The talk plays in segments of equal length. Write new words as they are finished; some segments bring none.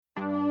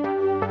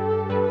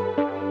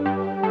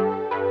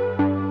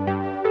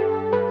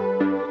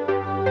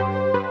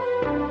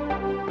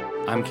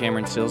I'm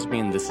Cameron Silsby,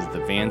 and this is the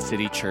Van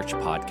City Church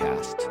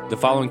Podcast. The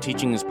following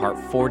teaching is part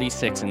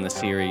 46 in the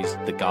series,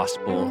 The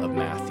Gospel of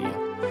Matthew.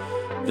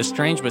 The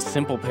strange but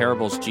simple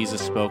parables Jesus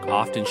spoke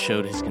often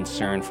showed his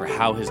concern for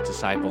how his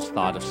disciples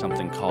thought of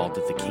something called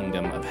the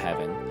kingdom of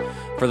heaven.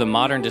 For the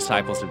modern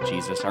disciples of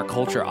Jesus, our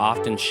culture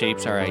often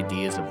shapes our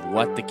ideas of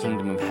what the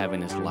kingdom of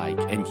heaven is like,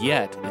 and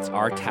yet it's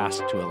our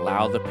task to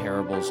allow the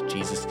parables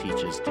Jesus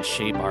teaches to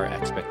shape our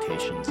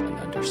expectations and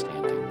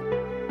understanding.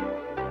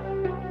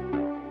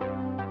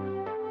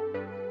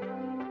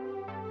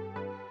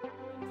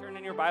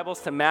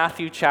 Bibles to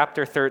Matthew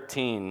chapter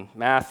 13.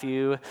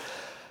 Matthew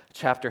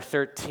chapter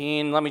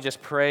 13. Let me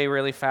just pray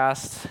really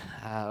fast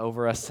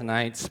over us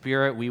tonight.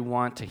 Spirit, we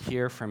want to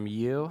hear from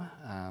you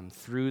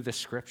through the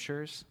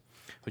scriptures.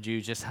 Would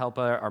you just help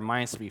our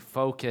minds to be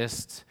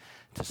focused,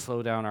 to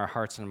slow down our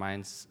hearts and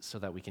minds so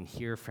that we can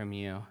hear from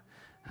you.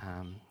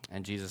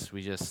 And Jesus,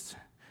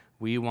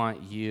 we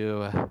want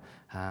you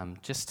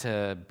just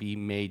to be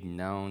made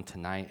known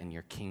tonight in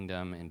your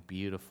kingdom in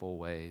beautiful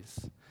ways.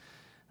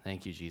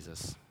 Thank you,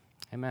 Jesus.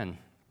 Amen.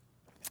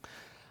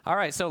 All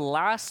right, so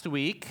last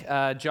week,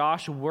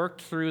 Josh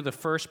worked through the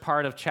first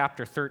part of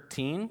chapter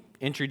 13,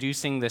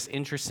 introducing this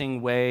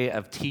interesting way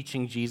of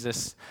teaching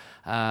Jesus,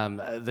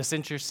 this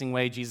interesting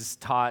way Jesus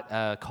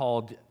taught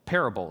called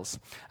parables.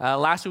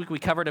 Last week, we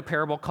covered a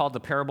parable called the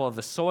parable of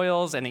the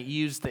soils, and it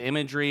used the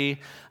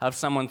imagery of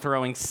someone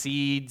throwing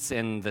seeds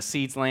and the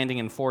seeds landing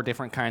in 4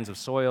 different kinds of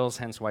soils,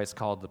 hence why it's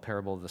called the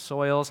parable of the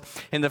soils.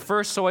 In the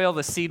first soil,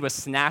 the seed was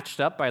snatched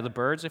up by the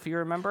birds, if you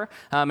remember.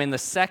 In the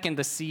second,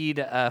 the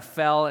seed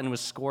fell and was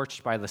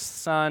scorched by the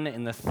sun.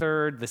 In the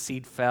third, the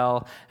seed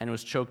fell and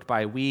was choked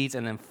by weeds.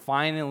 And then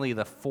finally,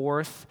 the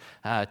fourth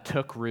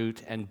took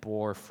root and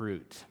bore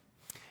fruit.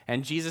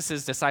 And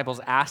Jesus'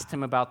 disciples asked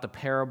him about the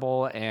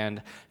parable,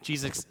 and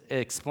Jesus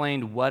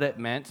explained what it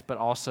meant, but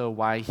also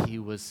why he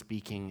was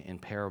speaking in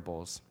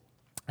parables.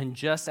 And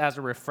just as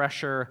a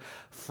refresher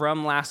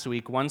from last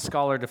week, one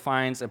scholar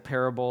defines a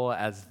parable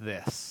as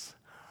this: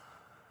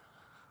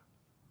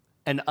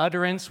 an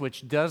utterance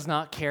which does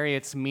not carry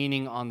its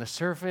meaning on the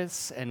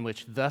surface and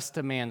which thus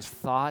demands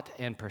thought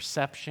and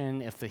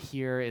perception if the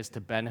hearer is to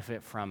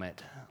benefit from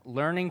it.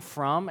 Learning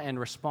from and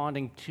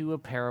responding to a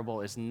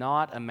parable is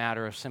not a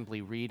matter of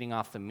simply reading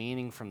off the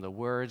meaning from the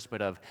words,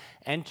 but of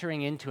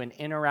entering into an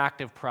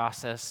interactive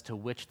process to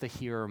which the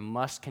hearer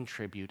must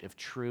contribute if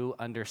true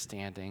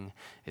understanding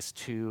is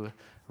to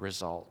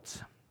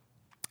result.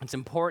 It's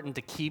important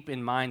to keep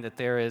in mind that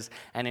there is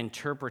an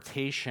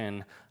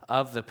interpretation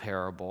of the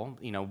parable,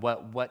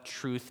 what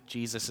truth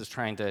Jesus is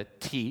trying to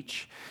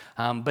teach,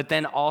 but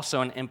then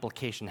also an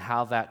implication,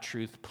 how that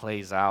truth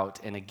plays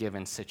out in a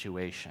given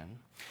situation.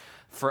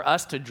 For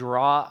us to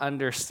draw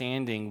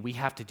understanding, we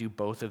have to do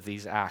both of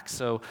these acts.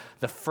 So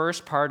the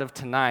first part of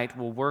tonight,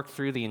 we'll work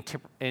through the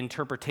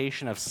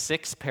interpretation of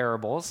 6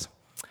 parables.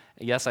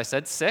 Yes, I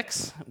said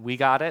 6. We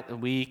got it.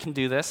 We can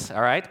do this,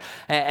 all right?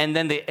 And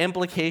then the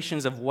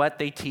implications of what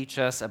they teach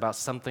us about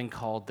something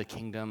called the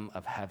kingdom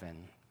of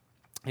heaven.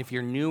 If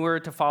you're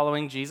newer to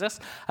following Jesus,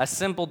 a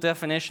simple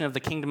definition of the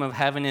kingdom of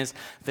heaven is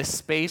the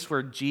space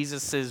where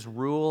Jesus'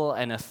 rule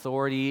and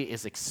authority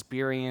is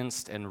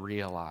experienced and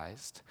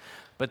realized.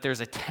 But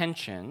there's a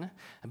tension,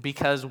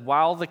 because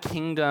while the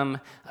kingdom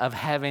of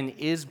heaven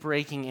is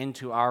breaking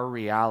into our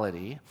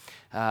reality,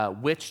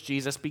 which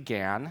Jesus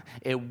began,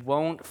 it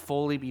won't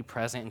fully be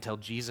present until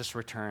Jesus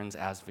returns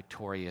as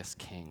victorious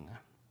king.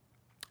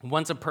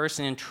 Once a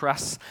person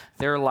entrusts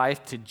their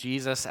life to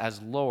Jesus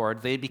as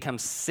Lord, they become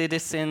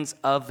citizens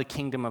of the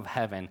kingdom of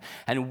heaven.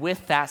 And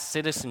with that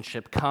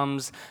citizenship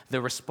comes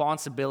the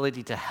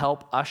responsibility to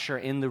help usher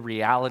in the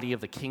reality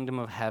of the kingdom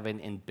of heaven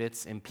in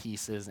bits and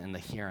pieces in the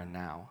here and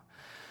now.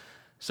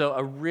 So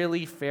a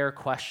really fair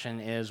question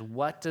is,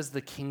 what does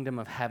the kingdom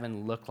of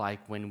heaven look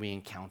like when we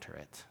encounter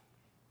it?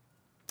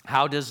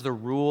 How does the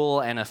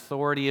rule and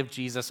authority of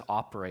Jesus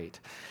operate?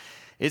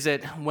 Is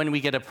it when we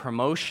get a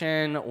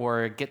promotion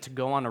or get to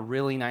go on a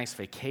really nice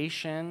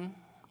vacation?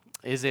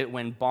 Is it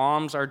when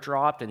bombs are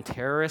dropped and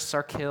terrorists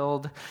are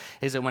killed?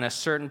 Is it when a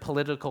certain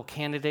political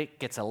candidate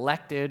gets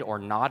elected or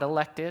not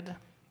elected?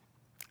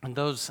 And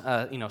those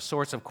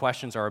sorts of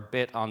questions are a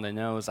bit on the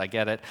nose, I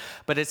get it.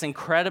 But it's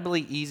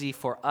incredibly easy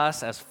for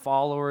us as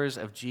followers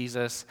of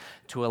Jesus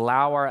to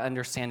allow our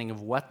understanding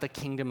of what the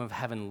kingdom of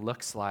heaven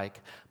looks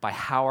like by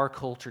how our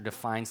culture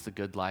defines the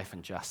good life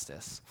and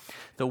justice.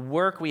 The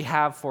work we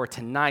have for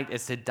tonight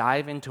is to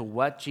dive into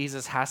what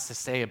Jesus has to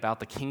say about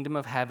the kingdom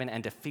of heaven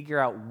and to figure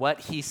out what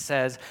he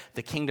says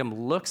the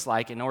kingdom looks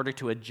like in order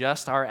to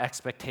adjust our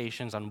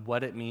expectations on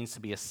what it means to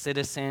be a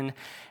citizen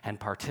and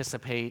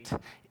participate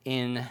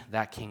in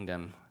that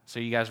kingdom. So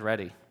you guys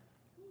ready?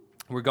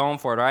 We're going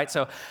for it, all right?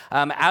 So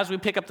as we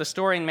pick up the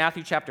story in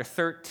Matthew chapter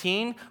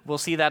 13, we'll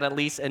see that at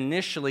least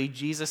initially,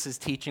 Jesus is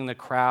teaching the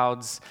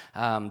crowds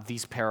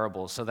these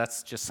parables. So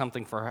that's just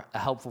something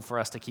helpful for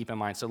us to keep in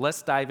mind. So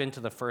let's dive into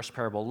the first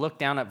parable. Look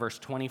down at verse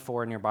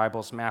 24 in your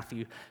Bibles,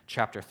 Matthew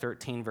chapter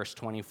 13, verse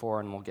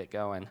 24, and we'll get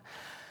going.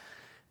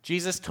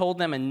 Jesus told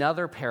them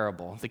another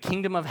parable. The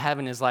kingdom of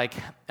heaven is like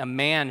a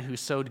man who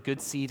sowed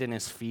good seed in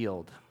his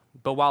field.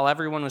 But while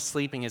everyone was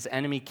sleeping, his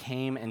enemy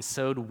came and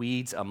sowed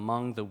weeds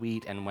among the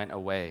wheat and went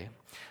away.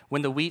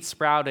 When the wheat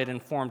sprouted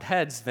and formed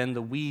heads, then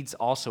the weeds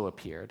also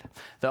appeared.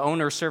 The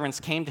owner's servants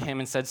came to him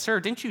and said, "Sir,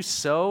 didn't you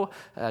sow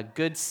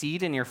good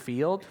seed in your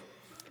field?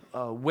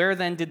 Where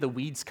then did the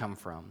weeds come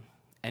from?"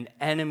 "An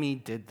enemy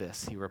did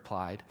this," he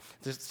replied.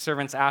 The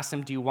servants asked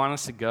him, "Do you want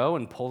us to go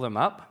and pull them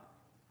up?"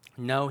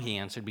 "No," he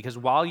answered, "because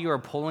while you are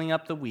pulling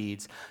up the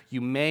weeds,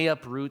 you may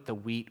uproot the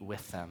wheat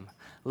with them.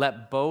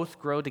 Let both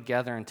grow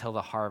together until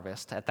the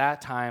harvest. At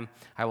that time,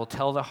 I will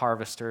tell the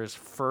harvesters,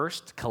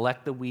 first,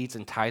 collect the weeds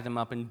and tie them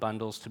up in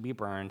bundles to be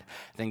burned,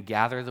 then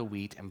gather the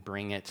wheat and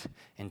bring it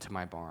into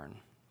my barn."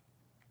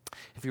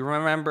 If you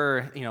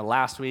remember,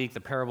 last week, the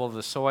parable of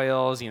the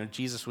soils,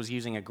 Jesus was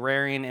using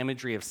agrarian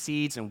imagery of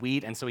seeds and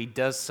wheat, and so he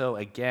does so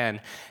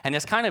again. And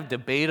it's kind of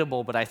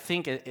debatable, but I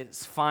think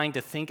it's fine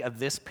to think of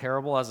this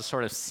parable as a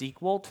sort of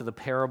sequel to the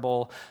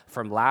parable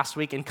from last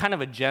week in kind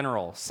of a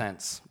general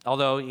sense,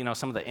 although,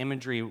 some of the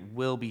imagery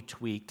will be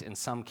tweaked in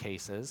some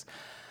cases.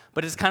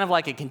 But it's kind of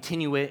like a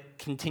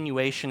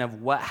continuation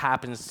of what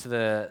happens to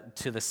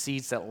the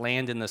seeds that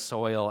land in the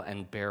soil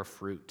and bear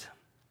fruit.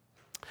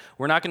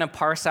 We're not going to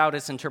parse out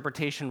its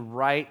interpretation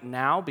right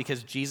now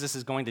because Jesus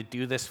is going to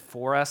do this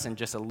for us in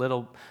just a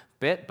little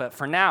bit. But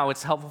for now,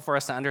 it's helpful for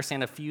us to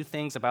understand a few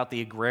things about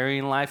the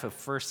agrarian life of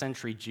first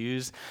century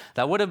Jews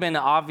that would have been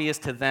obvious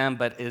to them,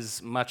 but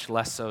is much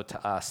less so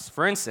to us.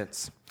 For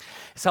instance,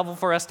 it's helpful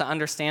for us to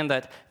understand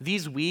that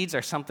these weeds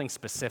are something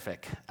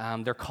specific.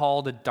 They're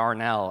called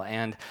darnel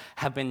and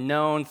have been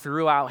known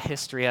throughout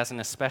history as an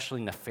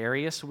especially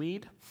nefarious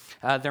weed.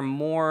 They're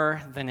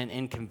more than an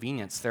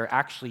inconvenience. They're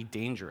actually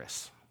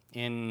dangerous.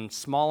 In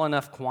small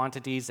enough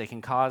quantities, they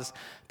can cause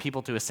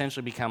people to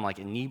essentially become like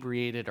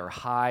inebriated or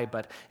high,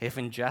 but if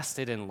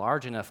ingested in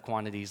large enough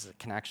quantities, it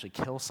can actually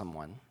kill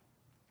someone.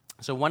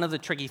 So one of the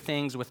tricky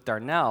things with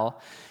darnel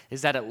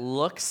is that it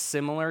looks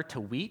similar to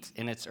wheat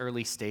in its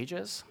early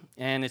stages,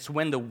 and it's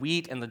when the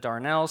wheat and the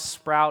darnel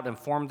sprout and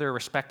form their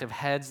respective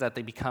heads that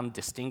they become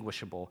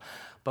distinguishable.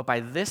 But by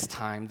this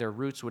time, their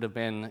roots would have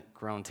been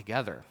grown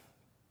together.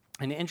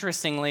 And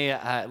interestingly,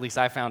 at least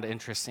I found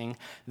interesting,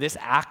 this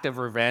act of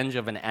revenge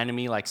of an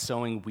enemy, like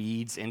sowing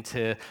weeds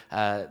into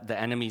the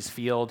enemy's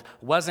field,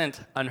 wasn't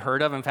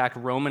unheard of. In fact,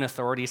 Roman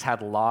authorities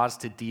had laws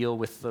to deal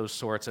with those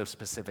sorts of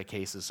specific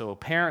cases. So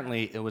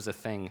apparently, it was a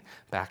thing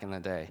back in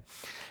the day.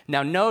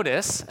 Now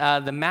notice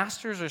the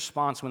master's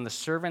response when the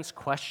servants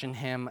question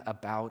him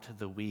about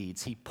the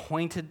weeds. He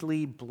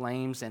pointedly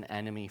blames an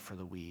enemy for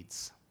the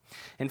weeds.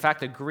 In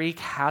fact, the Greek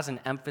has an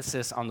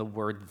emphasis on the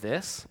word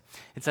 "this."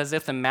 It's as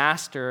if the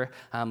master,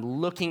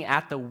 looking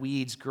at the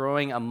weeds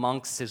growing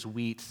amongst his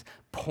wheat,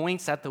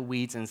 points at the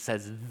weeds and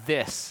says,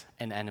 "This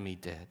an enemy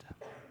did."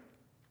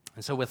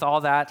 And so with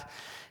all that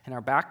in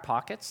our back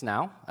pockets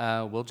now,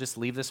 we'll just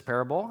leave this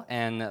parable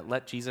and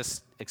let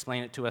Jesus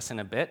explain it to us in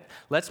a bit.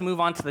 Let's move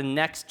on to the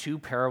next two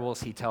parables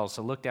he tells.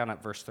 So look down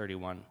at verse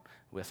 31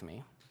 with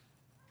me.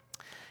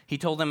 He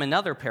told them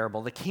another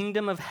parable. "The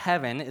kingdom of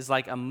heaven is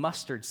like a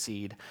mustard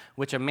seed,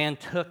 which a man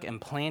took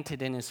and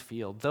planted in his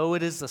field. Though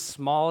it is the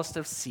smallest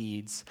of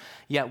seeds,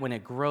 yet when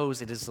it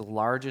grows, it is the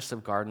largest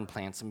of garden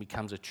plants and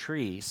becomes a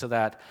tree, so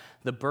that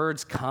the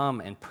birds come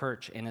and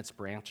perch in its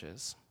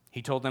branches."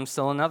 He told them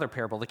still another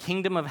parable. "The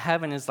kingdom of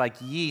heaven is like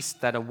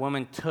yeast that a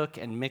woman took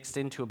and mixed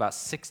into about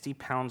 60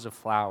 pounds of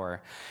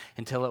flour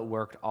until it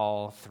worked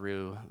all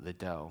through the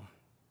dough."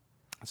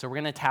 So we're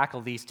going to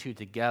tackle these two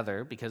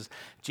together because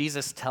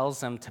Jesus tells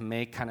them to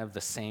make kind of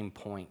the same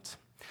point.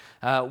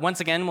 Once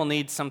again, we'll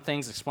need some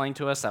things explained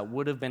to us that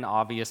would have been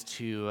obvious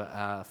to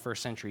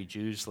first century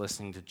Jews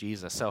listening to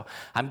Jesus. So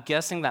I'm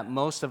guessing that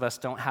most of us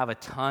don't have a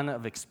ton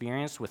of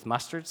experience with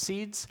mustard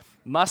seeds.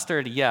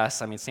 Mustard,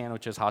 yes,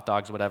 sandwiches, hot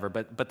dogs, whatever,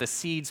 but the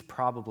seeds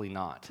probably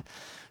not.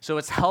 So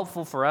it's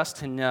helpful for us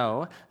to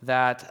know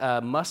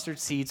that mustard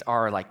seeds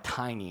are like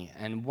tiny,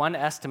 and one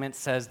estimate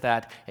says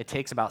that it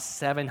takes about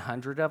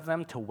 700 of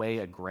them to weigh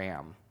a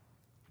gram.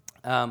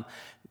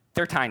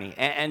 They're tiny,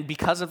 and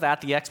because of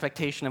that, the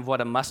expectation of what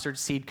a mustard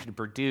seed could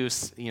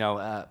produce,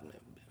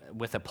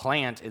 with a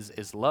plant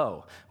is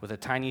low. With a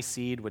tiny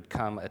seed would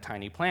come a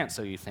tiny plant,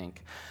 so you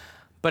think.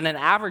 But an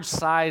average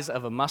size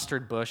of a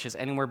mustard bush is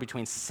anywhere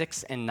between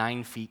 6 and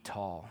 9 feet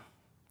tall.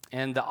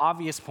 And the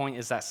obvious point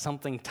is that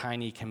something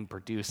tiny can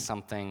produce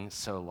something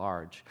so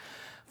large.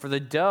 For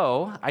the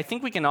dough, I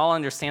think we can all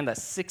understand that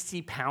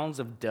 60 pounds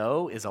of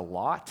dough is a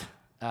lot.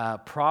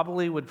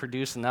 Probably would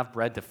produce enough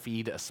bread to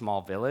feed a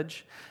small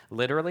village,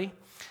 literally.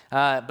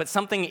 But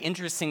something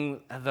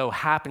interesting, though,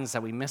 happens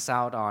that we miss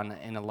out on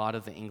in a lot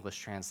of the English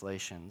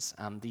translations.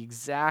 The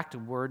exact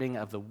wording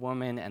of the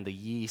woman and the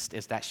yeast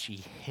is that she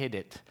hid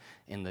it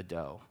in the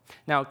dough.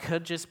 Now, it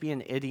could just be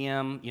an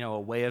idiom, a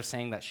way of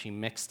saying that she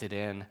mixed it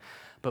in.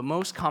 But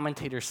most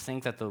commentators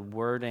think that the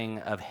wording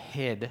of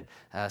hid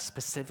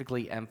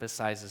specifically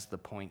emphasizes the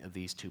point of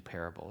these two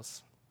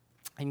parables.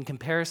 In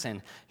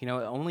comparison, it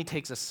only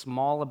takes a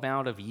small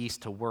amount of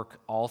yeast to work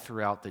all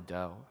throughout the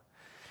dough.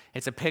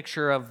 It's a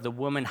picture of the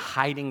woman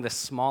hiding the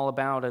small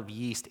amount of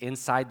yeast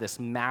inside this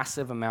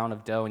massive amount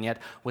of dough, and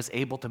yet was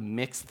able to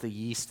mix the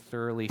yeast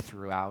thoroughly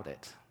throughout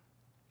it.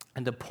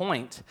 And the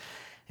point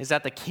is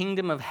that the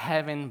kingdom of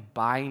heaven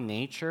by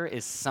nature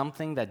is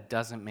something that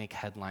doesn't make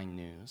headline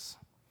news.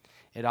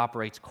 It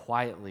operates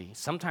quietly,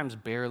 sometimes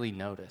barely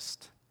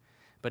noticed,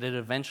 but it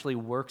eventually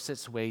works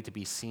its way to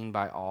be seen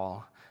by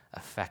all,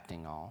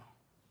 affecting all.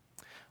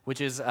 Which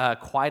is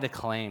quite a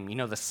claim. You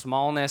know, the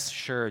smallness,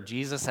 sure,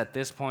 Jesus at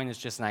this point is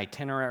just an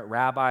itinerant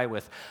rabbi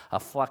with a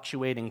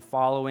fluctuating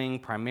following,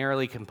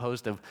 primarily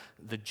composed of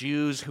the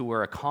Jews who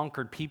were a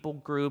conquered people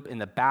group in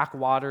the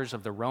backwaters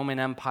of the Roman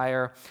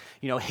Empire.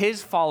 You know,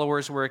 his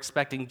followers were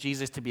expecting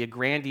Jesus to be a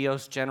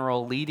grandiose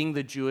general leading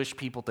the Jewish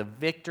people to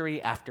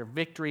victory after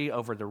victory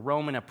over the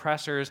Roman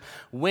oppressors,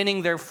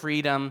 winning their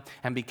freedom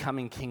and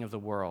becoming king of the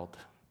world.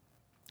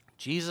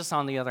 Jesus,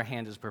 on the other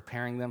hand, is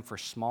preparing them for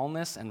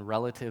smallness and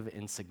relative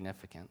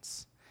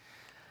insignificance.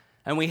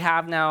 And we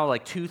have now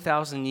like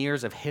 2,000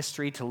 years of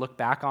history to look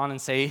back on and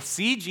say,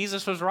 see,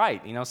 Jesus was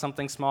right. You know,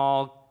 something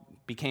small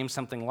became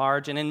something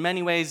large. And in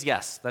many ways,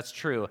 yes, that's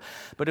true.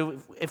 But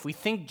if we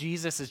think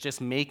Jesus is just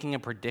making a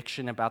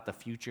prediction about the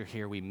future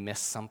here, we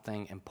miss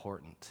something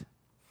important.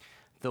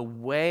 The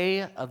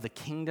way of the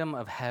kingdom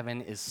of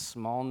heaven is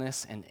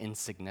smallness and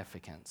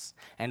insignificance.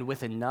 And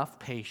with enough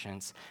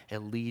patience, it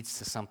leads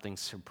to something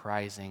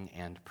surprising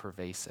and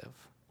pervasive.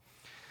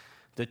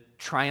 The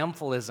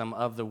triumphalism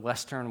of the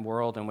Western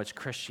world in which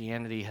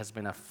Christianity has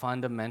been a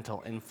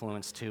fundamental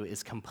influence to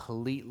is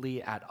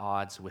completely at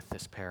odds with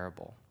this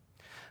parable.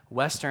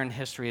 Western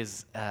history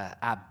is,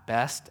 at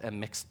best, a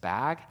mixed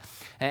bag,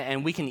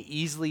 and we can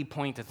easily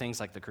point to things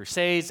like the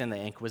Crusades and the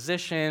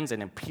Inquisitions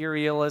and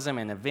imperialism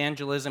and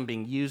evangelism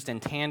being used in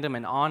tandem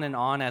and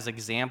on as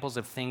examples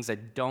of things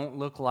that don't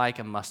look like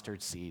a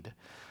mustard seed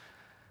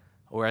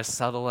or as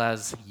subtle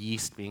as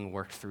yeast being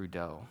worked through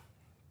dough.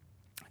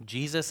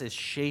 Jesus is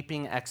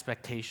shaping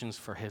expectations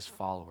for his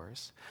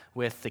followers.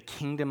 With the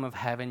kingdom of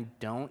heaven,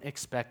 don't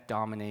expect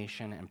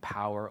domination and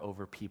power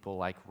over people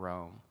like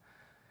Rome.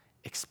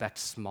 Expect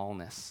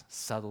smallness,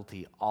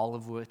 subtlety, all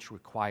of which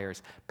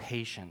requires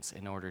patience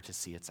in order to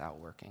see its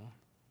outworking.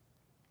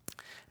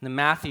 And then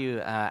Matthew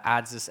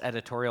adds this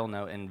editorial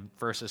note in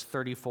verses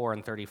 34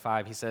 and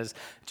 35. He says,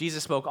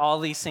 Jesus spoke all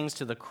these things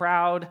to the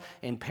crowd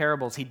in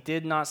parables. He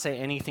did not say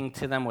anything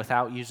to them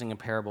without using a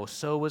parable.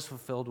 So was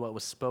fulfilled what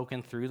was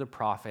spoken through the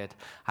prophet.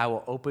 I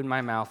will open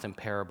my mouth in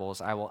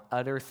parables. I will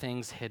utter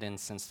things hidden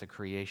since the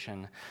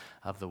creation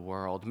of the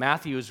world.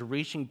 Matthew is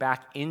reaching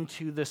back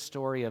into the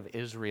story of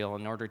Israel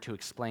in order to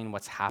explain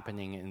what's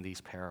happening in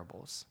these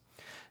parables.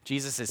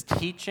 Jesus is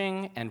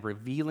teaching and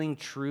revealing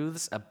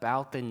truths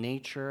about the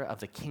nature of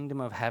the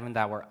kingdom of heaven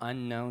that were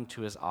unknown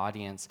to his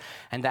audience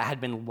and that had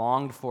been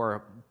longed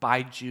for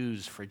by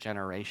Jews for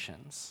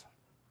generations.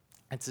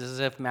 It's as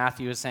if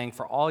Matthew is saying,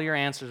 for all your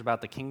answers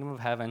about the kingdom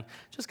of heaven,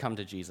 just come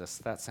to Jesus.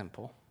 That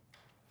simple.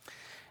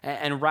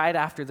 And right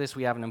after this,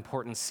 we have an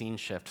important scene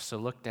shift. So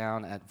look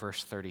down at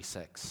verse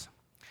 36.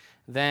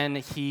 Then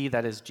he,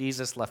 that is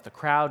Jesus, left the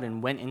crowd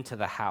and went into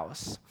the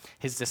house.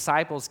 His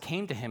disciples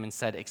came to him and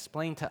said,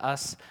 explain to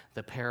us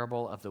the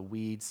parable of the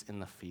weeds in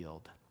the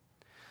field.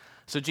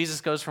 So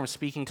Jesus goes from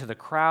speaking to the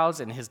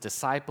crowds and his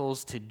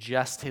disciples to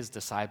just his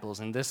disciples,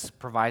 and this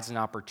provides an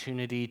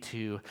opportunity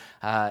to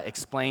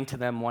explain to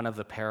them one of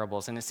the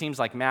parables. And it seems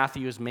like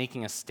Matthew is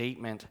making a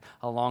statement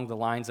along the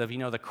lines of,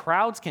 the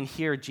crowds can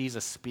hear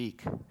Jesus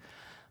speak,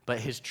 but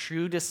his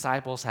true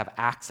disciples have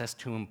access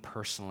to him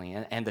personally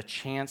and the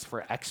chance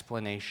for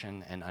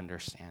explanation and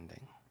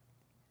understanding.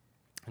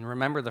 And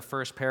remember the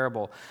first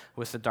parable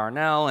with the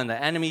darnel and the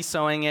enemy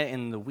sowing it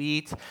in the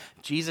wheat.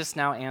 Jesus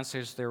now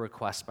answers their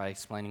request by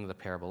explaining the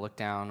parable. Look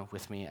down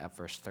with me at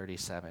verse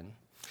 37.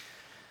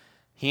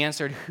 He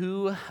answered,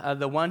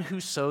 the one who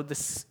sowed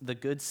the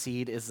good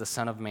seed is the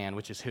Son of Man,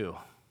 which is who?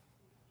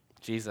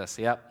 Jesus,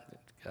 yep.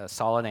 A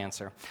solid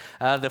answer.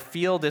 The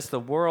field is the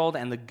world,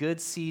 and the good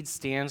seed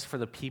stands for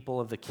the people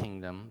of the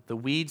kingdom. The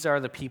weeds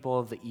are the people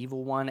of the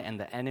evil one, and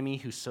the enemy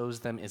who sows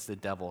them is the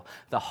devil.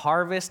 The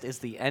harvest is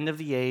the end of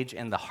the age,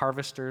 and the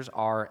harvesters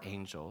are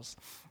angels.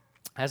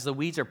 As the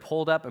weeds are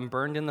pulled up and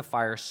burned in the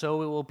fire,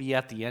 so it will be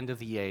at the end of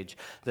the age.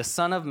 The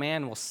Son of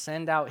Man will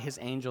send out his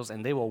angels,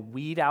 and they will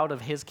weed out of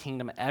his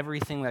kingdom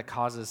everything that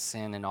causes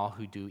sin and all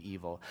who do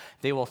evil.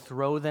 They will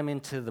throw them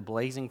into the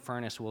blazing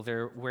furnace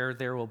where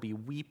there will be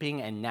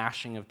weeping and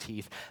gnashing of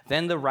teeth.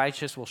 Then the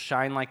righteous will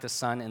shine like the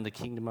sun in the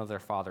kingdom of their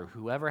Father.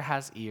 Whoever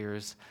has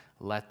ears,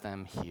 let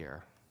them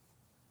hear.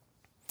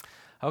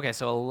 Okay,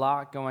 so a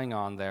lot going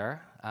on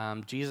there.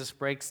 Jesus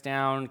breaks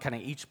down kind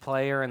of each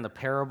player in the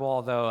parable,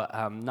 although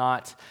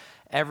not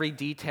Every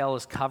detail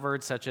is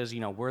covered, such as,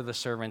 were the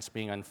servants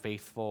being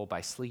unfaithful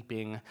by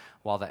sleeping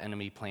while the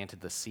enemy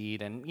planted the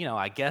seed? And,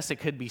 I guess it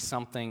could be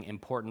something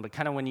important, but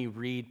kind of when you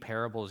read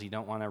parables, you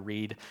don't want to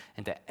read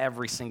into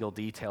every single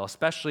detail,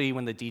 especially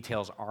when the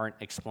details aren't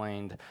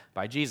explained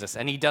by Jesus.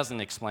 And he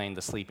doesn't explain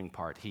the sleeping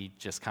part. He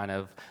just kind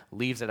of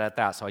leaves it at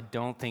that. So I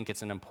don't think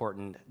it's an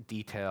important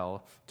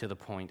detail to the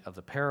point of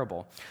the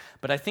parable.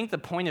 But I think the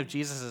point of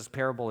Jesus'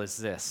 parable is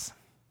this: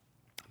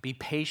 be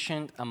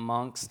patient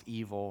amongst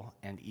evil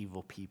and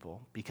evil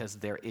people, because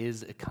there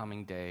is a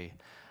coming day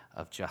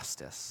of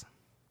justice.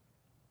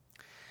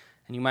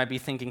 And you might be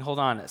thinking, hold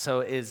on,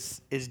 so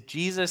is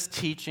Jesus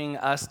teaching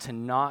us to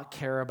not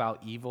care about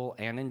evil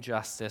and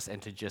injustice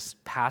and to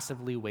just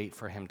passively wait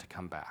for him to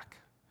come back?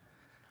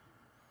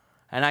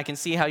 And I can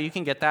see how you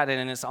can get that,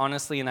 and it's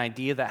honestly an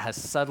idea that has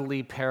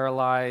subtly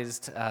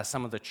paralyzed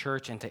some of the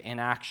church into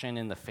inaction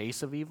in the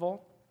face of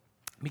evil.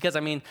 Because,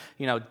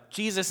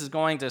 Jesus is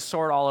going to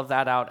sort all of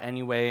that out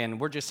anyway, and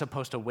we're just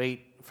supposed to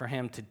wait for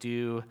him to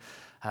do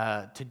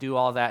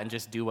all that and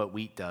just do what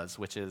wheat does,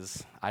 which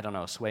is,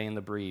 sway in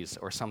the breeze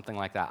or something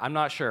like that. I'm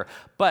not sure.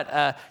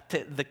 But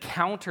the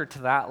counter to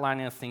that line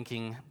of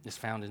thinking is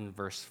found in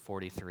verse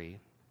 43.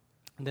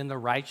 And then the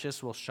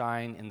righteous will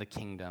shine in the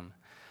kingdom.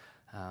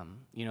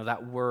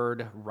 That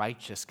word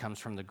righteous comes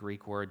from the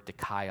Greek word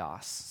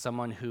dikaios.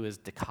 Someone who is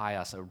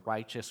dikaios, a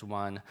righteous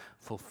one,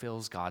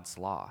 fulfills God's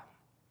law.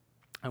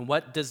 And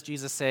what does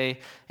Jesus say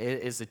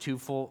is the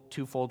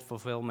twofold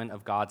fulfillment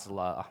of God's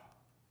law?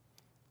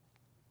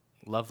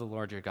 Love the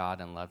Lord your God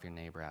and love your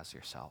neighbor as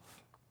yourself.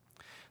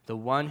 The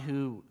one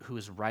who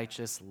is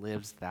righteous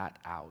lives that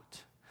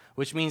out,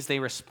 which means they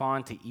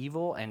respond to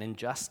evil and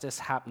injustice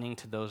happening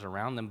to those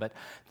around them, but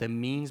the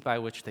means by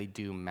which they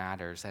do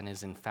matters and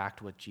is in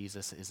fact what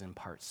Jesus is in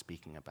part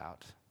speaking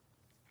about.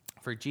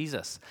 For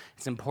Jesus,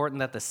 it's important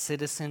that the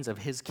citizens of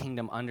his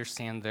kingdom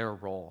understand their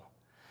role.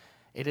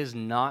 It is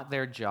not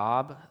their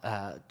job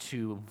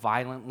to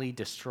violently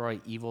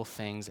destroy evil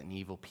things and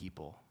evil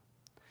people.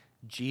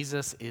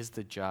 Jesus is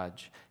the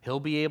judge. He'll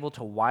be able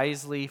to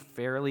wisely,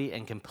 fairly,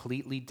 and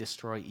completely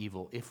destroy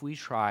evil. If we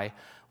try,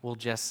 we'll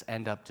just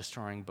end up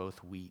destroying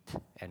both wheat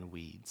and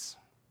weeds.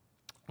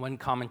 One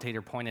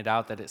commentator pointed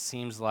out that it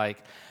seems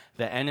like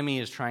the enemy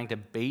is trying to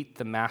bait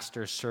the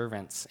master's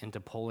servants into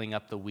pulling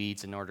up the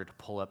weeds in order to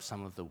pull up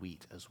some of the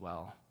wheat as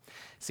well.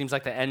 It seems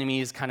like the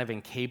enemy is kind of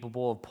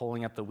incapable of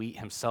pulling up the wheat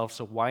himself,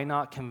 so why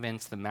not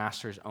convince the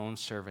master's own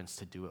servants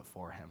to do it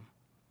for him?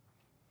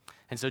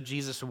 And so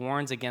Jesus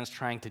warns against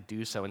trying to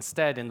do so.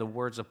 Instead, in the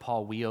words of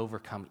Paul, we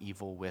overcome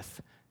evil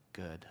with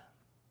good.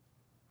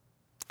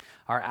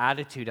 Our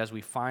attitude as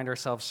we find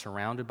ourselves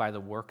surrounded by the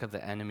work of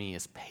the enemy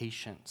is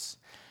patience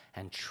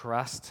and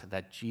trust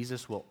that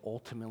Jesus will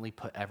ultimately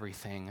put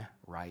everything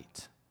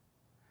right.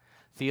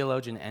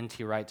 Theologian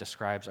N.T. Wright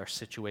describes our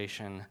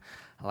situation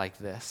like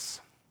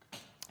this: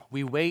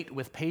 we wait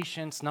with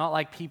patience, not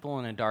like people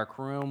in a dark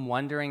room,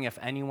 wondering if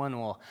anyone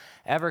will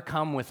ever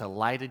come with a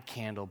lighted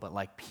candle, but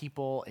like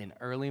people in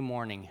early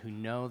morning who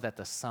know that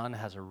the sun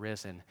has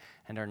arisen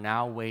and are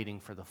now waiting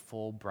for the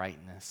full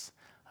brightness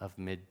of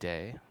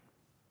midday.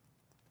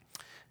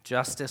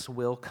 Justice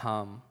will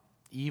come.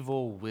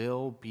 Evil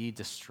will be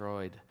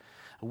destroyed.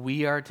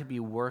 We are to be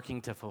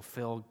working to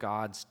fulfill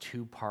God's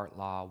two-part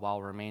law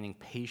while remaining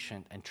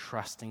patient and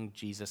trusting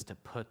Jesus to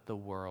put the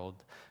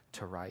world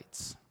to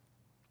rights.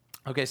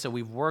 Okay, so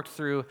we've worked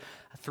through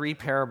 3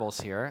 parables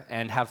here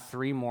and have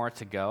 3 more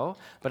to go,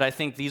 but I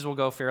think these will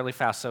go fairly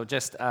fast. So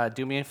just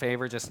do me a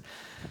favor, just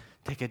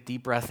take a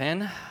deep breath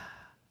in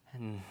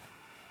and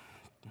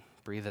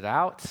breathe it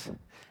out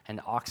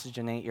and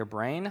oxygenate your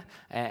brain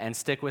and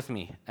stick with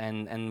me,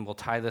 and we'll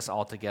tie this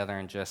all together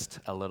in just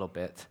a little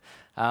bit.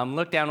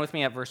 Look down with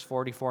me at verse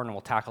 44, and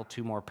we'll tackle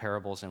 2 more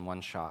parables in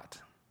one shot.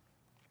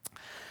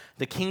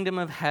 The kingdom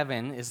of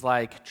heaven is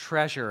like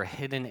treasure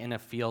hidden in a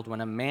field.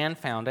 When a man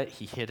found it,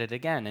 he hid it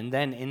again, and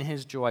then in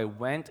his joy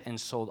went and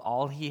sold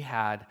all he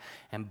had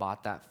and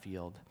bought that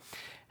field.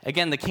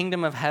 Again, the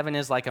kingdom of heaven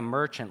is like a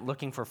merchant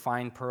looking for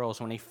fine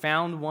pearls. When he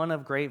found one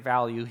of great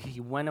value,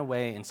 he went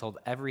away and sold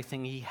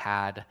everything he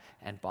had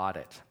and bought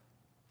it.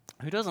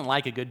 Who doesn't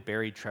like a good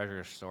buried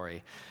treasure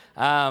story?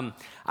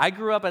 I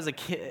grew up as a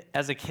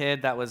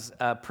kid that was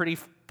pretty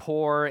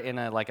poor in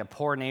a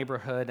poor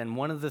neighborhood, and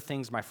one of the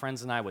things my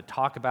friends and I would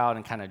talk about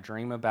and kind of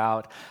dream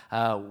about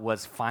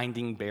was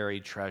finding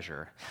buried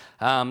treasure.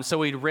 So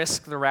we'd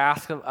risk the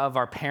wrath of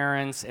our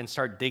parents and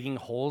start digging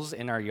holes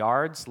in our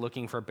yards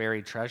looking for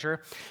buried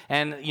treasure.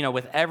 And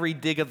with every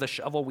dig of the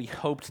shovel, we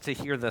hoped to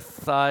hear the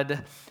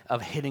thud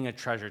of hitting a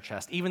treasure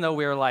chest, even though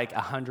we were like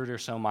 100 or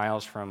so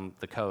miles from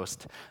the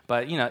coast.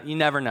 But you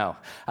never know.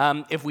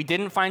 If we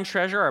didn't find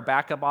treasure, our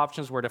backup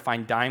options were to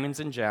find diamonds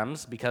and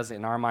gems, because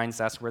in our minds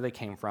that's where they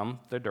came from,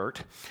 the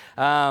dirt.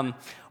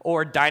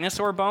 Or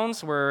dinosaur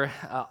bones were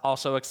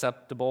also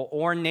acceptable,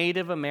 or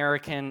Native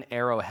American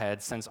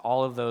arrowheads, since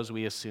all of those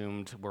we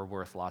assumed were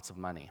worth lots of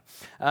money.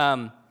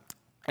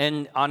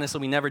 And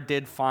honestly, we never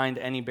did find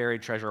any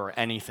buried treasure or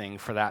anything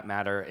for that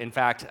matter. In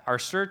fact, our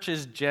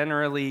searches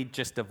generally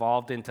just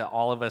evolved into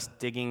all of us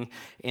digging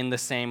in the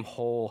same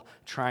hole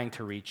trying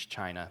to reach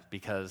China,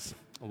 because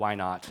why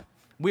not?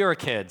 We were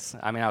kids.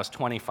 I mean, I was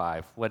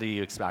 25. What do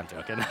you expect?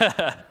 I'm joking.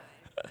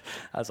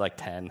 I was like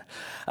 10.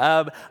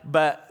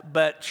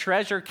 But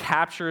treasure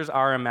captures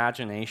our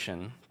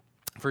imagination.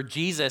 For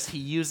Jesus, he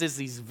uses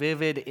these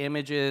vivid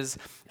images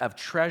of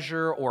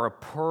treasure or a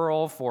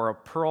pearl for a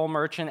pearl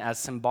merchant as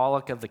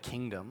symbolic of the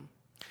kingdom.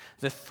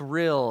 The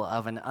thrill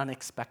of an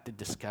unexpected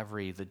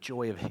discovery, the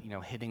joy of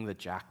hitting the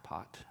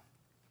jackpot.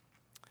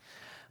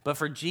 But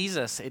for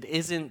Jesus, it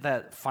isn't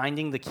that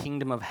finding the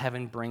kingdom of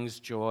heaven brings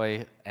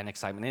joy and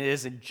excitement. It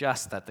isn't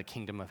just that the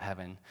kingdom of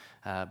heaven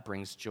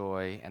brings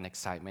joy and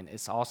excitement.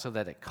 It's also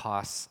that it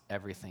costs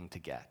everything to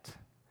get.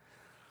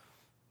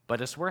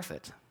 But it's worth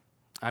it.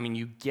 I mean,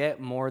 you get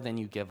more than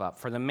you give up.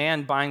 For the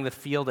man buying the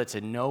field, it's a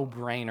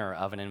no-brainer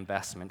of an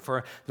investment.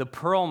 For the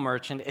pearl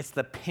merchant, it's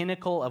the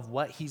pinnacle of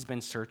what he's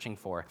been searching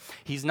for.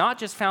 He's not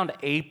just found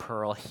a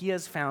pearl, he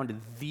has found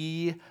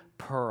the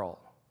pearl.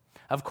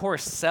 Of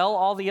course, sell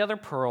all the other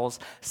pearls,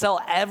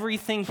 sell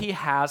everything he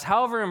has,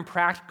 however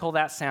impractical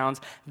that sounds.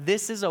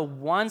 This is a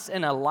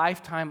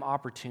once-in-a-lifetime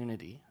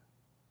opportunity.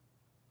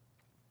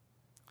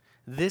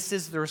 This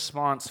is the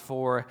response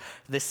for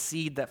the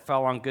seed that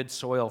fell on good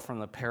soil from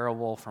the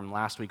parable from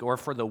last week, or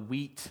for the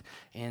wheat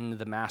in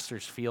the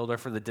master's field, or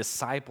for the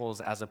disciples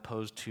as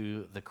opposed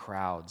to the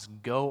crowds.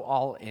 Go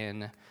all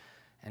in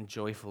and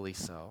joyfully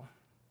sow.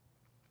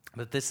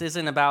 But this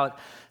isn't about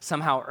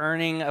somehow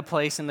earning a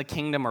place in the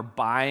kingdom or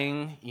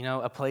buying,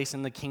 a place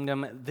in the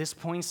kingdom. This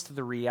points to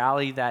the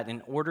reality that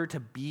in order to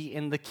be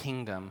in the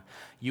kingdom,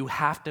 you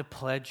have to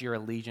pledge your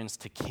allegiance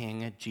to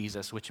King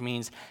Jesus, which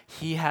means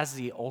he has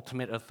the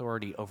ultimate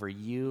authority over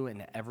you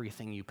and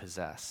everything you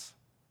possess.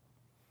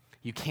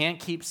 You can't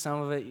keep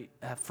some of it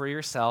for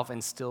yourself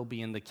and still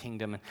be in the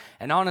kingdom.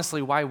 And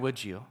honestly, why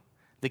would you?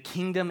 The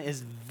kingdom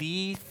is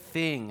the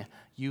thing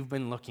you've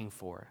been looking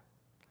for.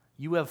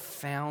 You have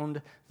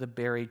found the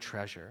buried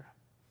treasure.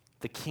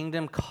 The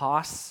kingdom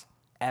costs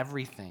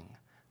everything,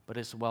 but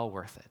it's well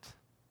worth it.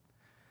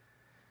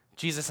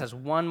 Jesus has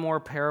one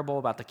more parable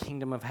about the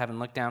kingdom of heaven.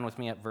 Look down with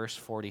me at verse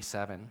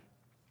 47.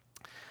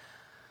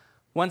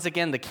 Once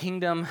again, the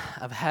kingdom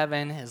of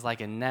heaven is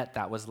like a net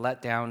that was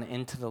let down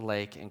into the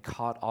lake and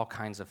caught all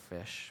kinds of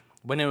fish.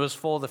 When it was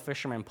full, the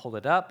fishermen pulled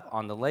it up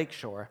on the lake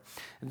shore.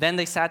 Then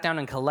they sat down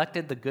and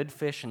collected the good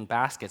fish in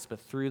baskets, but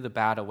threw the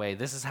bad away.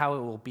 This is how it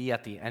will be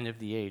at the end of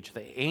the age.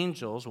 The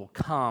angels will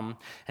come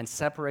and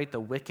separate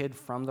the wicked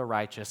from the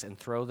righteous and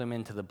throw them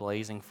into the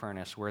blazing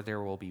furnace, where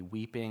there will be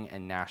weeping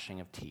and gnashing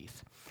of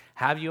teeth.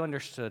 Have you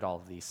understood all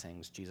of these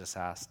things? Jesus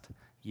asked.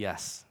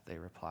 Yes, they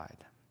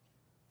replied.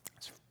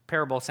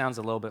 Parable sounds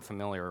a little bit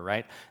familiar,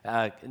 right?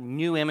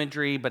 New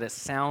imagery, but it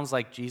sounds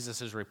like Jesus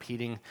is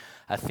repeating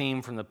a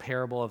theme from the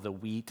parable of the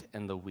wheat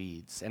and the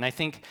weeds. And I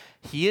think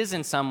he is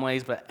in some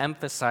ways, but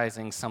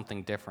emphasizing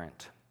something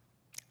different.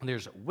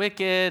 There's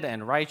wicked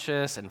and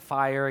righteous and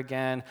fire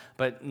again,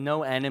 but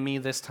no enemy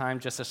this time,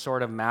 just a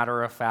sort of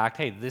matter of fact,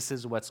 hey, this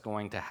is what's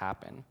going to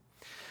happen.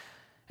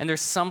 And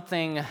there's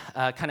something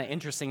kind of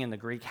interesting in the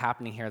Greek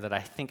happening here that I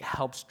think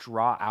helps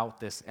draw out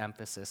this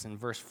emphasis. In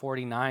verse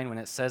 49, when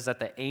it says that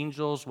the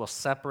angels will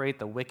separate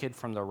the wicked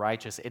from the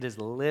righteous, it is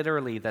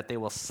literally that they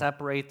will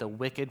separate the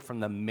wicked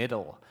from the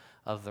middle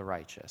of the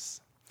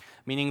righteous.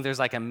 Meaning there's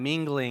like a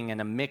mingling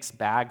and a mixed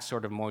bag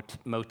sort of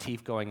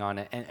motif going on.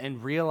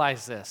 And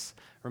realize this.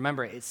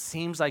 Remember, it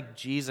seems like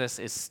Jesus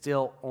is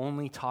still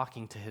only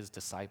talking to his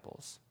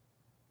disciples.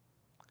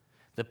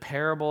 The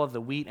parable of the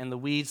wheat and the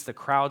weeds, the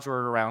crowds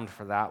were around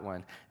for that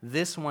one.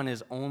 This one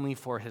is only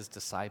for his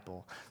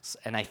disciples,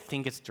 and I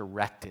think it's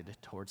directed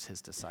towards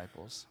his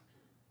disciples.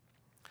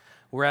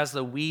 Whereas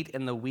the wheat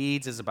and the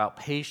weeds is about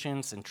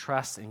patience and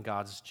trust in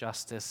God's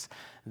justice,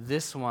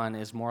 this one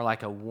is more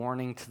like a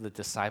warning to the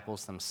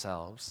disciples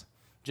themselves.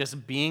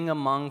 Just being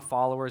among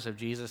followers of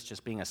Jesus,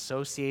 just being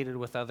associated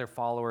with other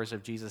followers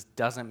of Jesus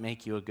doesn't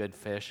make you a good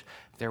fish.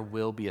 There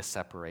will be a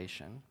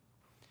separation.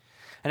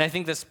 And I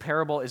think this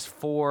parable is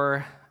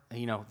for,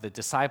 the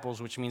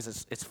disciples, which means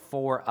it's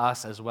for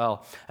us as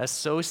well.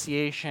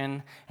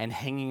 Association and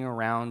hanging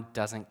around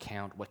doesn't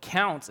count. What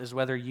counts is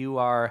whether you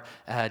are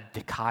a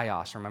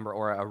dikaios, remember,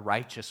 or a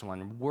righteous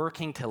one,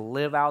 working to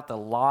live out the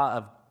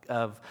law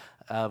of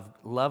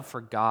love for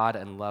God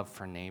and love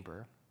for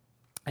neighbor.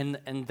 And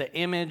the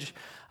image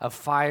of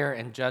fire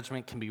and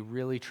judgment can be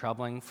really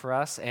troubling for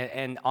us.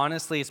 And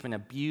honestly, it's been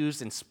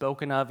abused and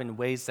spoken of in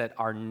ways that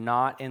are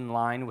not in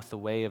line with the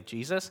way of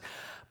Jesus.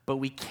 But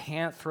we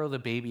can't throw the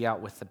baby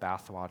out with the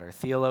bathwater.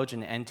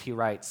 Theologian N.T.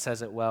 Wright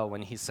says it well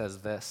when he says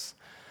this.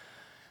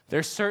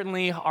 There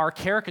certainly are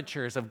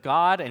caricatures of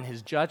God and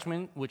his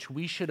judgment which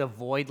we should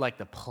avoid like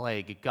the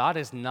plague. God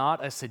is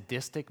not a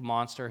sadistic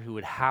monster who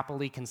would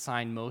happily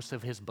consign most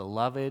of his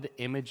beloved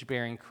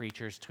image-bearing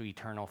creatures to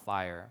eternal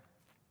fire.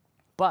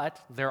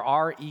 But there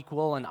are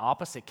equal and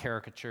opposite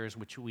caricatures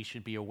which we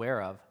should be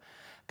aware of.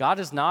 God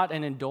is not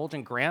an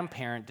indulgent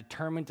grandparent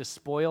determined to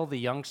spoil the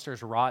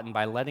youngsters rotten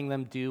by letting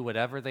them do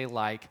whatever they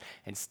like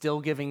and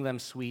still giving them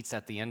sweets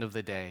at the end of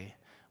the day.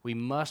 We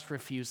must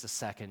refuse the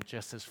second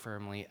just as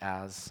firmly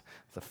as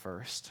the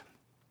first.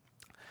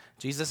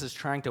 Jesus is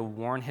trying to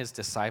warn his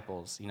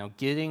disciples,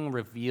 getting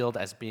revealed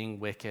as being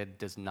wicked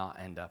does not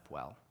end up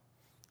well.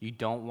 You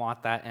don't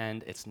want that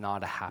end. It's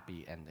not a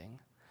happy ending.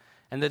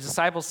 And the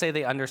disciples say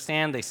they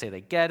understand, they say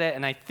they get it,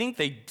 and I think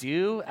they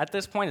do at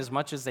this point as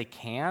much as they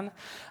can,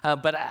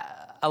 but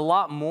a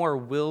lot more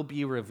will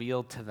be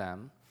revealed to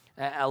them.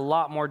 A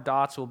lot more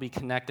dots will be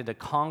connected. A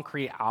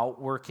concrete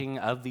outworking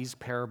of these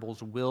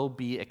parables will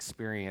be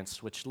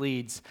experienced, which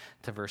leads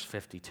to verse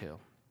 52.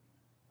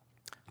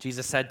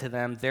 Jesus said to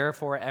them,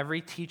 "Therefore,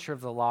 every teacher of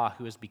the law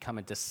who has become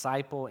a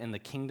disciple in the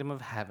kingdom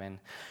of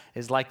heaven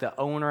is like the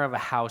owner of a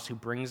house who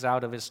brings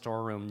out of his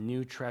storeroom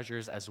new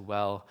treasures as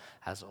well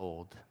as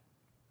old."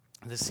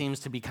 This seems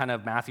to be kind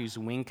of Matthew's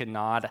wink and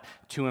nod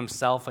to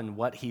himself and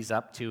what he's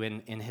up to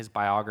in his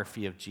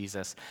biography of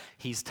Jesus.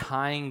 He's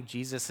tying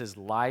Jesus'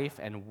 life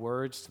and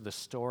words to the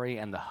story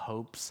and the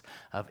hopes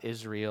of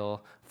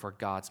Israel for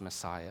God's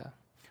Messiah.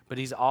 But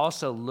he's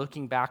also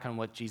looking back on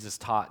what Jesus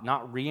taught,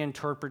 not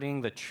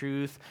reinterpreting the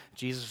truth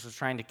Jesus was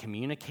trying to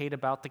communicate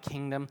about the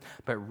kingdom,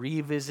 but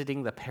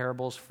revisiting the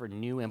parables for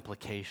new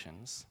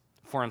implications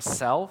for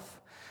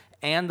himself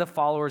and the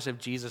followers of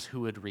Jesus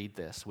who would read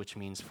this, which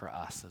means for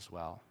us as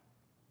well.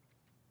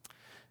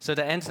 So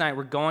to end tonight,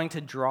 we're going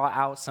to draw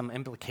out some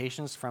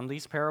implications from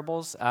these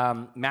parables.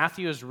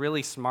 Matthew is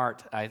really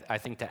smart, I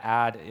think, to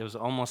add. It was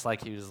almost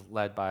like he was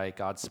led by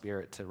God's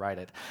Spirit to write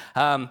it.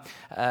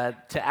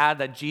 To add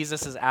that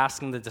Jesus is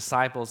asking the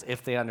disciples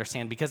if they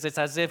understand, because it's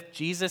as if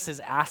Jesus is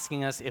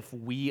asking us if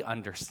we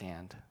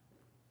understand.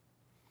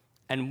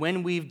 And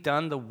when we've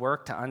done the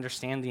work to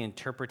understand the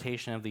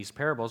interpretation of these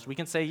parables, we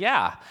can say,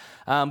 yeah.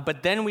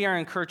 But then we are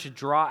encouraged to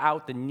draw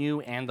out the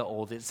new and the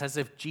old. It's as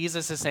if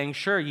Jesus is saying,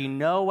 sure, you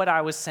know what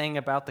I was saying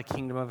about the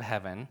kingdom of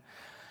heaven,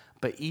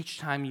 but each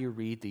time you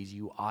read these,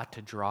 you ought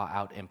to draw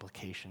out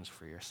implications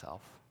for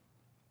yourself.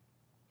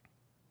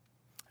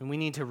 And we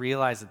need to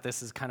realize that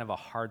this is kind of a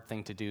hard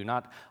thing to do,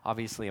 not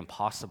obviously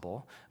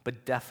impossible,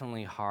 but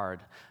definitely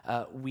hard.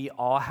 We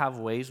all have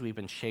ways we've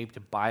been shaped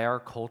by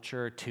our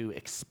culture to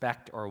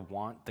expect or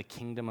want the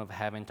kingdom of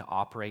heaven to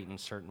operate in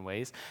certain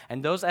ways.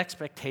 And those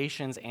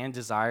expectations and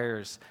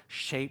desires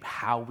shape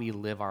how we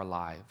live our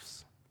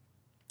lives.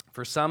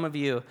 For some of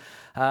you,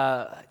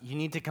 you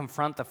need to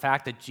confront the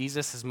fact that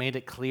Jesus has made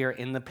it clear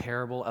in the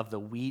parable of the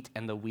wheat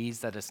and the weeds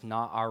that it's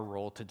not our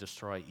role to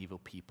destroy evil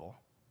people.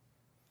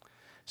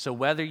 So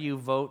whether you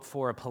vote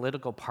for a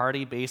political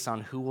party based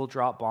on who will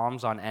drop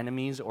bombs on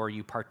enemies, or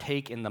you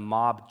partake in the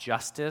mob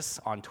justice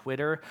on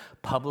Twitter,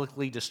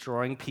 publicly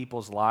destroying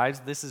people's lives,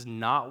 this is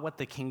not what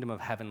the kingdom of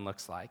heaven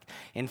looks like.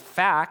 In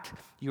fact,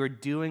 you are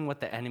doing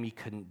what the enemy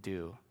couldn't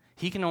do.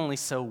 He can only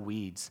sow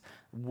weeds.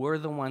 We're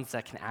the ones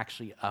that can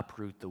actually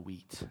uproot the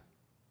wheat.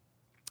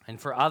 And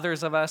for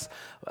others of us,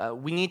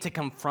 we need to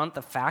confront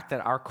the fact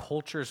that our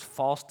culture's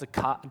false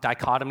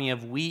dichotomy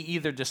of we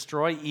either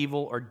destroy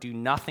evil or do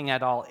nothing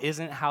at all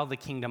isn't how the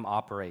kingdom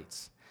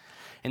operates.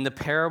 In the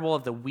parable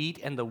of the wheat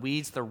and the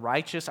weeds, the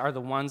righteous are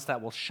the ones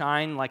that will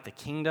shine like the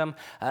kingdom.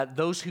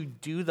 Those who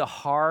do the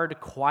hard,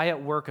 quiet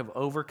work of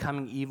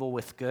overcoming evil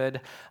with good.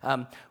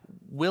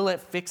 Will it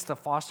fix the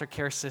foster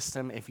care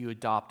system if you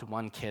adopt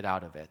one kid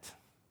out of it?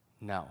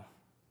 No.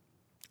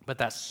 But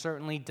that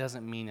certainly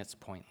doesn't mean it's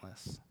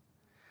pointless.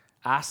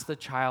 Ask the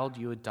child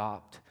you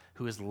adopt,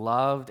 who is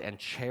loved and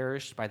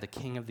cherished by the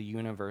King of the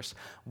universe,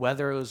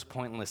 whether it was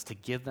pointless to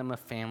give them a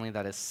family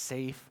that is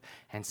safe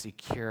and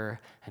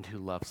secure and who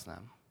loves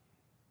them.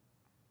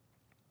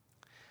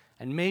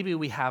 And maybe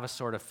we have a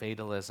sort of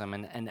fatalism,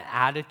 an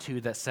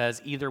attitude that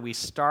says either we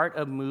start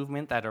a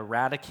movement that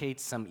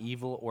eradicates some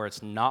evil or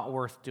it's not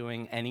worth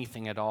doing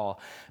anything at all,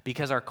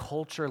 because our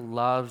culture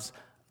loves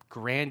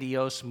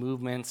grandiose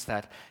movements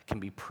that can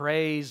be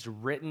praised,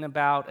 written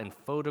about, and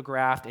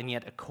photographed, and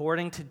yet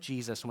according to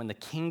Jesus, when the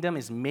kingdom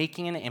is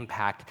making an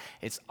impact,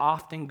 it's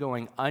often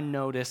going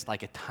unnoticed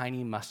like a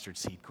tiny mustard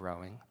seed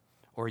growing,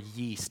 or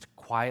yeast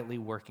quietly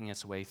working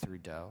its way through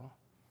dough.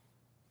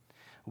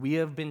 We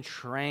have been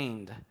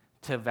trained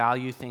to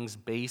value things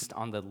based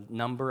on the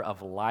number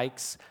of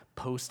likes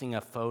posting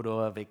a photo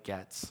of it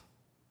gets.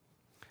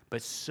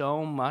 But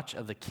so much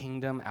of the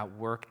kingdom at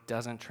work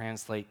doesn't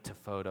translate to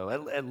photo,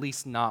 at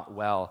least not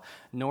well,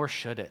 nor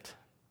should it.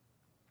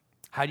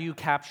 How do you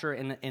capture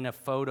in a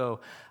photo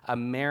a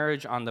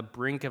marriage on the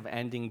brink of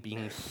ending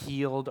being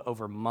healed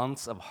over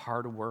months of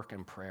hard work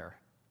and prayer?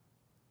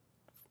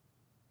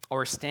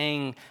 Or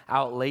staying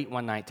out late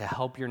one night to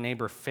help your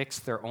neighbor fix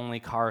their only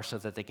car so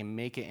that they can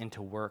make it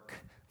into work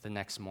the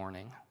next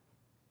morning?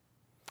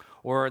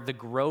 Or the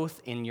growth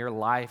in your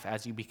life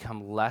as you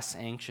become less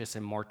anxious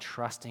and more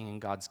trusting in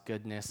God's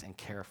goodness and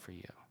care for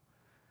you.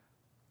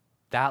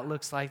 That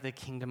looks like the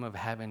kingdom of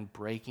heaven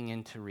breaking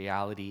into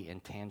reality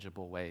in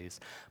tangible ways,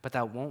 but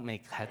that won't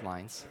make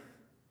headlines,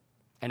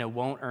 and it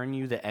won't earn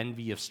you the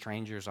envy of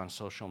strangers on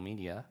social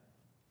media.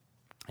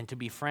 And to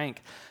be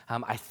frank,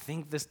 I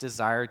think this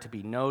desire to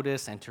be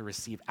noticed and to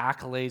receive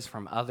accolades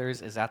from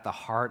others is at the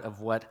heart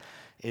of what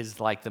is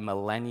like the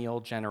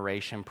millennial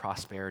generation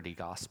prosperity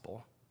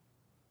gospel,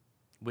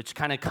 which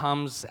kind of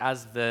comes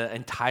as the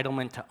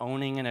entitlement to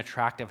owning an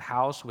attractive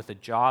house with a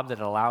job that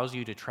allows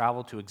you to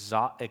travel to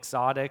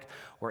exotic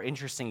or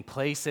interesting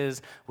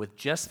places with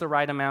just the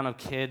right amount of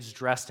kids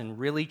dressed in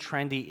really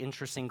trendy,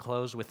 interesting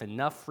clothes with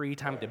enough free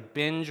time to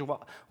binge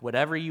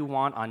whatever you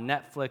want on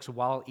Netflix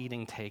while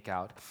eating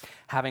takeout.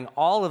 Having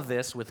all of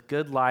this with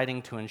good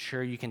lighting to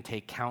ensure you can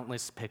take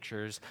countless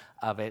pictures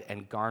of it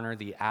and garner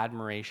the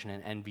admiration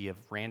and envy of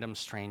random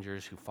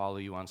strangers who follow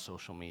you on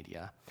social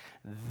media.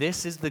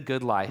 This is the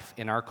good life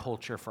in our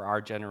culture for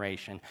our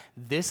generation.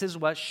 This is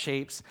what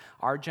shapes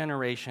our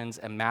generation's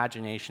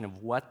imagination of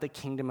what the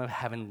kingdom of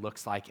heaven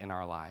looks like in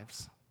our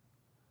lives.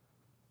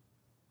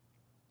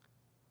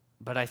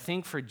 But I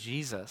think for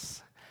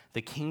Jesus,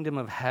 the kingdom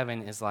of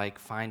heaven is like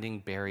finding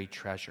buried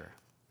treasure.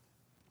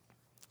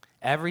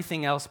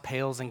 Everything else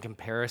pales in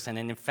comparison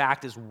and in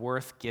fact is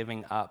worth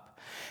giving up.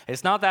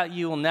 It's not that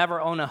you will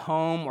never own a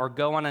home or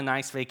go on a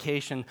nice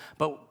vacation,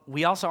 but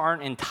we also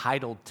aren't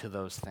entitled to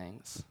those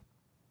things.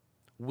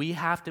 We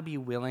have to be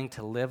willing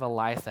to live a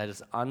life that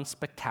is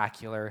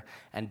unspectacular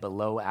and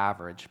below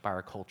average by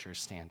our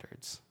culture's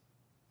standards.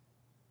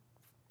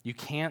 You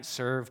can't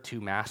serve two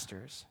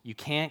masters. You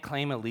can't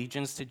claim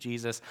allegiance to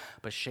Jesus,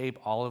 but shape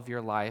all of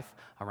your life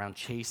around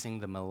chasing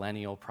the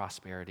millennial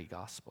prosperity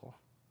gospel.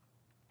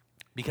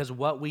 Because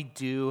what we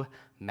do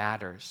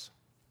matters.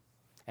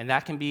 And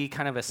that can be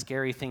kind of a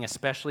scary thing,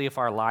 especially if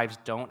our lives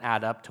don't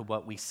add up to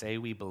what we say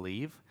we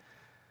believe.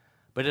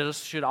 But it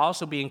should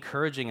also be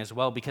encouraging as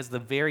well, because the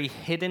very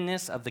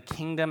hiddenness of the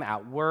kingdom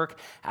at work,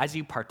 as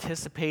you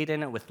participate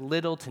in it with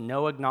little to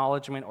no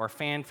acknowledgement or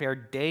fanfare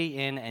day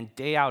in and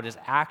day out, is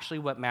actually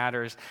what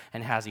matters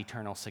and has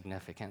eternal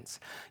significance.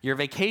 Your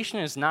vacation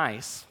is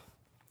nice,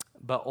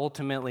 but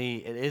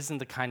ultimately it isn't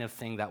the kind of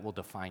thing that will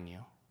define you.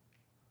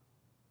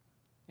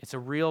 It's a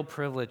real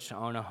privilege to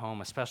own a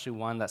home, especially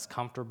one that's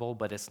comfortable,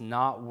 but it's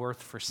not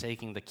worth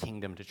forsaking the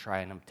kingdom to try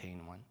and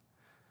obtain one.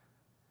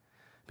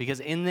 Because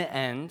in the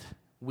end,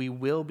 we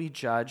will be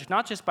judged,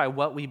 not just by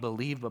what we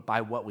believe, but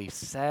by what we've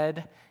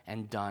said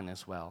and done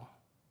as well.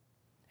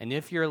 And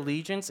if your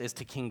allegiance is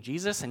to King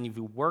Jesus and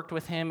you've worked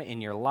with him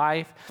in your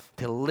life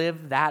to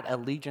live that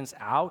allegiance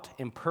out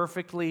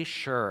imperfectly,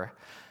 sure,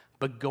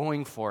 but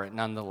going for it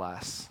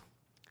nonetheless,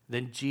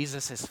 then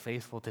Jesus is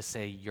faithful to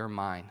say, "You're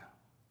mine."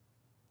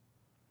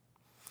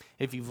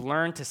 If you've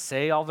learned to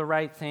say all the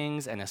right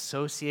things and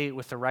associate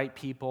with the right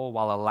people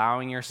while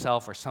allowing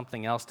yourself or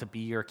something else to be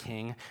your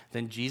king,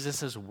 then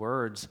Jesus'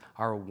 words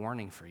are a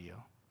warning for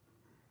you.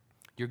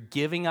 You're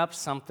giving up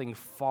something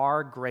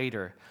far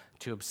greater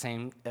to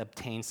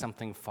obtain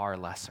something far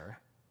lesser.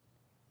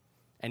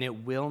 And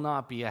it will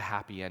not be a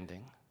happy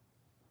ending.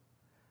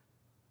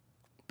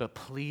 But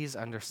please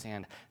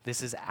understand,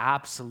 this is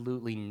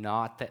absolutely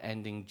not the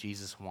ending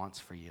Jesus wants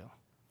for you.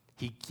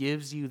 He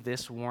gives you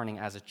this warning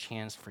as a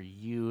chance for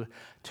you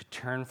to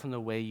turn from the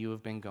way you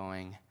have been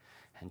going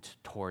and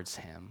towards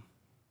him.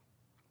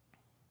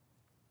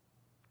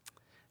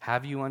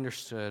 Have you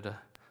understood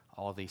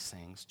all these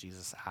things?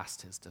 Jesus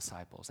asked his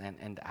disciples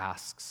and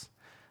asks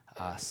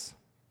us.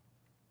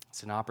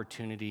 It's an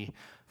opportunity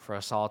for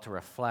us all to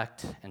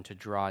reflect and to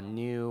draw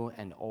new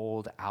and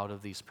old out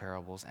of these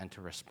parables and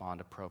to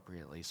respond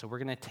appropriately. So we're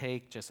going to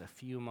take just a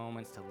few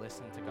moments to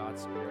listen to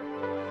God's Spirit.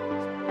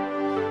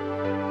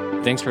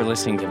 Thanks for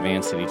listening to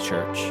Van City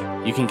Church.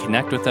 You can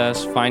connect with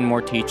us, find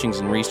more teachings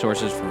and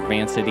resources for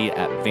Van City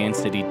at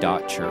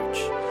vancity.church.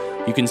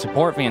 You can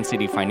support Van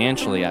City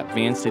financially at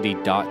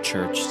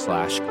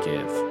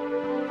vancity.church/give.